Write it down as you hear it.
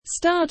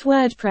Start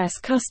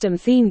WordPress custom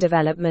theme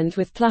development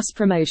with Plus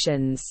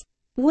Promotions.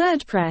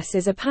 WordPress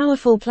is a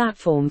powerful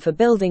platform for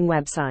building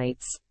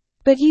websites.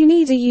 But you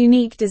need a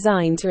unique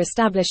design to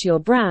establish your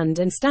brand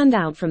and stand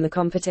out from the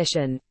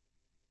competition.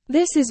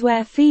 This is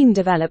where theme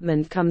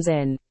development comes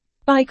in.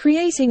 By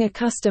creating a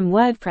custom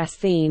WordPress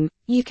theme,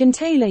 you can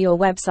tailor your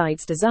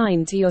website's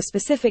design to your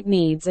specific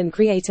needs and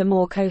create a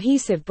more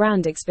cohesive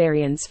brand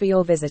experience for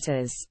your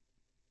visitors.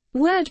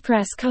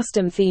 WordPress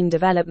custom theme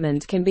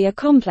development can be a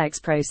complex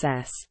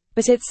process,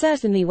 but it's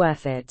certainly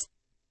worth it.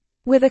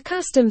 With a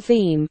custom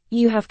theme,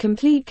 you have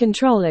complete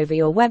control over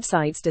your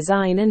website's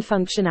design and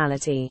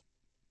functionality.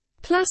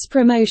 Plus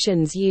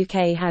Promotions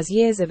UK has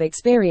years of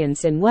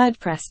experience in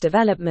WordPress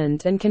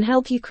development and can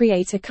help you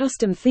create a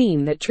custom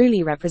theme that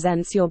truly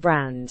represents your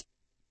brand.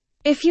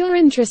 If you're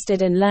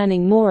interested in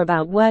learning more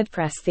about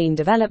WordPress theme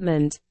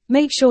development,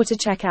 make sure to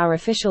check our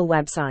official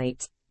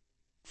website.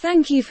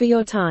 Thank you for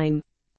your time.